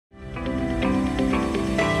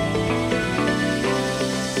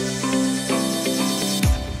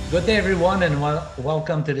Good day, everyone, and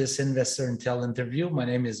welcome to this InvestorIntel interview. My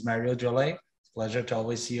name is Mario Drolet. It's a pleasure to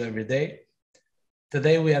always see you every day.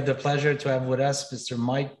 Today, we have the pleasure to have with us Mr.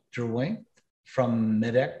 Mike Druhan from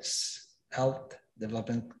MedX Health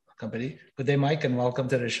Development Company. Good day, Mike, and welcome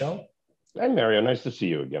to the show. Hi, Mario. Nice to see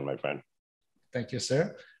you again, my friend. Thank you,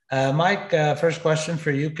 sir. Mike, first question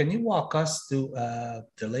for you. Can you walk us through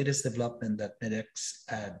the latest development that MedX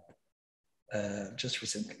had just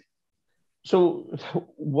recently? So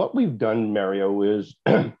what we've done, Mario, is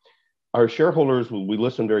our shareholders, we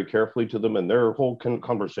listen very carefully to them, and their whole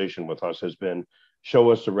conversation with us has been, show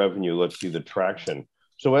us the revenue, let's see the traction.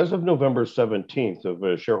 So as of November 17th,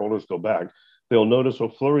 if shareholders go back, they'll notice a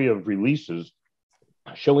flurry of releases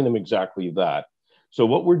showing them exactly that. So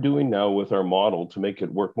what we're doing now with our model to make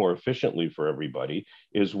it work more efficiently for everybody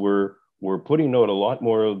is we're putting out a lot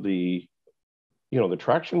more of the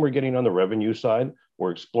traction we're getting on the revenue side. We're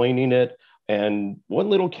explaining it. And one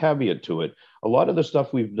little caveat to it, a lot of the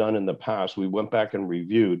stuff we've done in the past, we went back and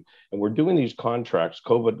reviewed, and we're doing these contracts.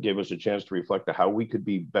 COVID gave us a chance to reflect on how we could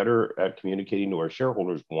be better at communicating to our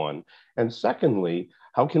shareholders, one. And secondly,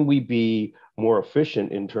 how can we be more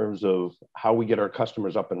efficient in terms of how we get our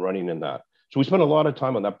customers up and running in that? So we spent a lot of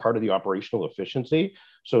time on that part of the operational efficiency.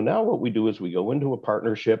 So now what we do is we go into a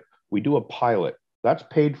partnership, we do a pilot. That's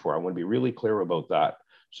paid for. I want to be really clear about that.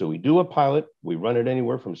 So we do a pilot, we run it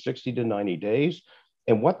anywhere from 60 to 90 days.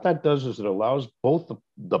 And what that does is it allows both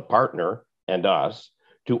the partner and us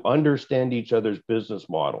to understand each other's business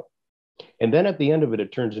model. And then at the end of it,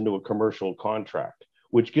 it turns into a commercial contract,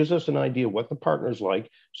 which gives us an idea what the partner's like.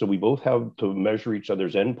 So we both have to measure each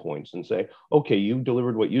other's endpoints and say, okay, you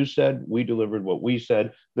delivered what you said, we delivered what we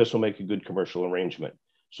said, this will make a good commercial arrangement.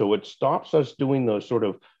 So it stops us doing those sort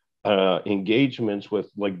of engagements with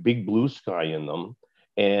like big blue sky in them.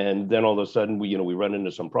 And then all of a sudden, we run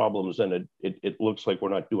into some problems, and it looks like we're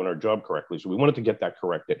not doing our job correctly. So we wanted to get that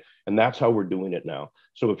corrected, and that's how we're doing it now.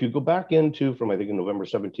 So if you go back into from I think in November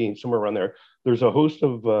 17th, somewhere around there, there's a host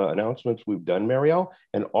of announcements we've done, Mario,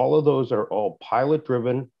 and all of those are all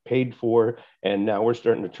pilot-driven, paid for, and now we're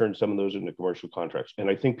starting to turn some of those into commercial contracts. And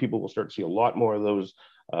I think people will start to see a lot more of those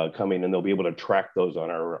coming, and they'll be able to track those on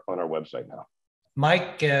our website now.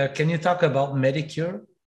 Mike, can you talk about Medicure?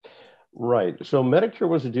 Right. So Medicure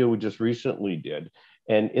was a deal we just recently did.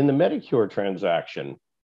 And in the Medicure transaction,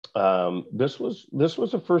 this was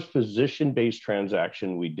the first physician-based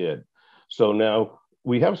transaction we did. So now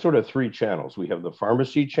we have sort of three channels. We have the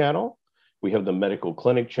pharmacy channel, we have the medical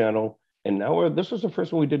clinic channel, and now this was the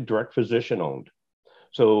first one we did direct physician owned.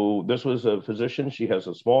 So this was a physician. She has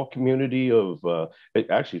a small community of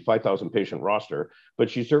actually 5,000 patient roster, but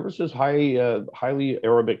she services highly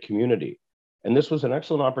Arabic community. And this was an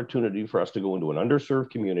excellent opportunity for us to go into an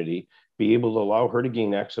underserved community, be able to allow her to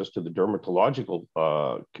gain access to the dermatological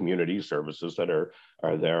community services that are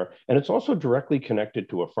there. And it's also directly connected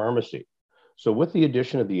to a pharmacy. So with the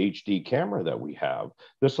addition of the HD camera that we have,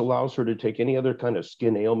 this allows her to take any other kind of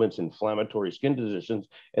skin ailments, inflammatory skin conditions,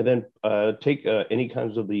 and then take any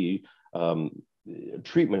kinds of the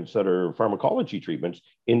treatments that are pharmacology treatments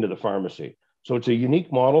into the pharmacy. So it's a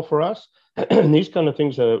unique model for us. And these kind of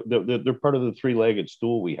things, they're part of the three-legged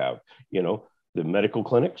stool we have, the medical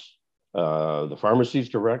clinics, the pharmacies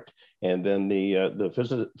direct, and then the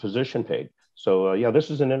physician paid. So yeah,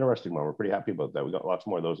 this is an interesting one. We're pretty happy about that. We got lots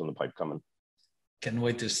more of those in the pipe coming. Can't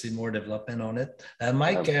wait to see more development on it.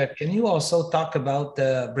 Mike, can you also talk about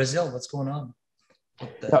Brazil? What's going on?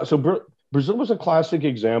 Yeah, so Brazil was a classic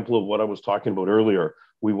example of what I was talking about earlier.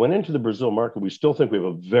 We went into the Brazil market. We still think we have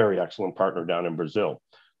a very excellent partner down in Brazil.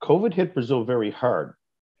 COVID hit Brazil very hard.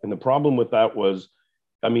 And the problem with that was,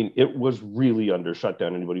 it was really under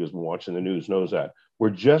shutdown. Anybody who's been watching the news knows that.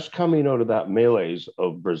 We're just coming out of that malaise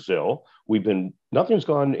of Brazil. Nothing's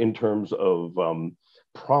gone in terms of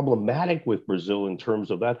problematic with Brazil in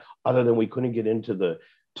terms of that, other than we couldn't get into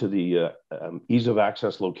the ease of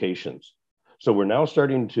access locations. So we're now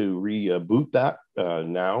starting to reboot that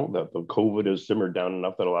now that the COVID has simmered down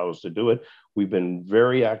enough that allows us to do it. We've been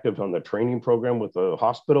very active on the training program with the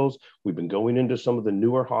hospitals. We've been going into some of the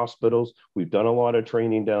newer hospitals. We've done a lot of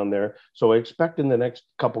training down there. So I expect in the next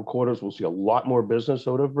couple quarters, we'll see a lot more business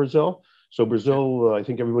out of Brazil. So Brazil, I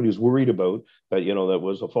think everybody's worried about that, that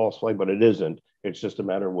was a false flag, but it isn't. It's just a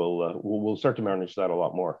matter we'll start to manage that a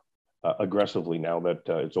lot more aggressively now that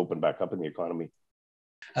it's opened back up in the economy.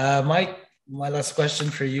 Mike, my last question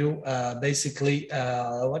for you, basically,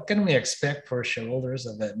 what can we expect for shareholders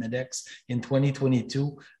of MedX in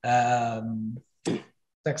 2022?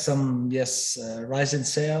 Like some, rise in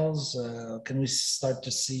sales. Can we start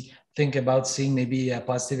to think about seeing maybe a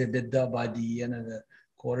positive EBITDA by the end of the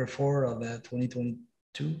quarter 4 of 2022?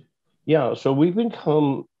 two? Yeah, so we've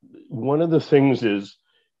become, one of the things is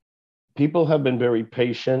people have been very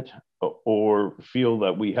patient or feel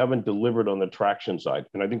that we haven't delivered on the traction side.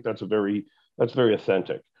 And I think that's very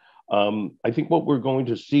authentic. I think what we're going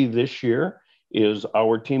to see this year is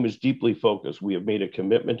our team is deeply focused. We have made a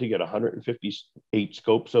commitment to get 158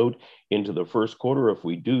 scopes out into the first quarter. If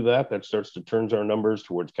we do that, that starts to turn our numbers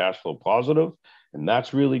towards cash flow positive. And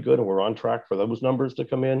that's really good. And we're on track for those numbers to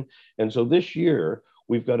come in. And so this year,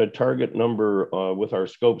 we've got a target number with our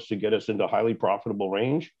scopes to get us into highly profitable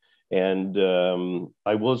range. And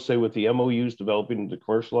I will say with the MOUs developing the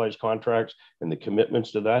commercialized contracts and the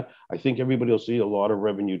commitments to that, I think everybody will see a lot of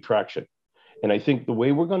revenue traction. And I think the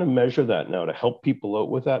way we're going to measure that now to help people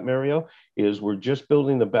out with that, Mario, is we're just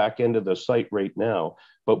building the back end of the site right now,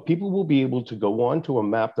 but people will be able to go on to a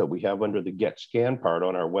map that we have under the Get Scan part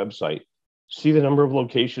on our website, see the number of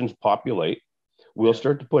locations populate. We'll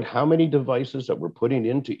start to put how many devices that we're putting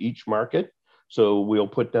into each market. So we'll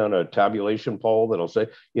put down a tabulation poll that'll say,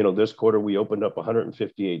 you know, this quarter we opened up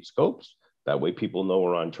 158 scopes. That way people know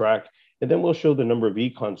we're on track. And then we'll show the number of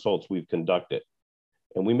e-consults we've conducted.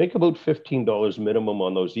 And we make about $15 minimum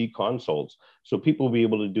on those e-consults. So people will be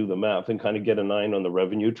able to do the math and kind of get an eye on the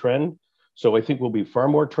revenue trend. So I think we'll be far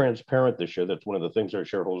more transparent this year. That's one of the things our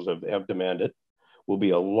shareholders have demanded. We'll be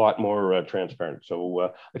a lot more transparent.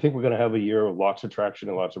 So I think we're going to have a year of lots of traction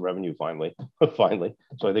and lots of revenue finally. Finally.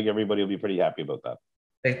 So I think everybody will be pretty happy about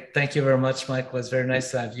that. Thank you very much, Mike. It was very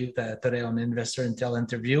nice to have you today on the Investor Intel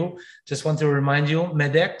interview. Just want to remind you,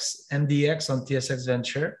 MedX, MDX on TSX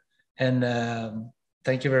Venture. And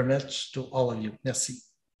thank you very much to all of you. Merci.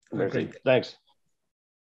 Merci. Thanks.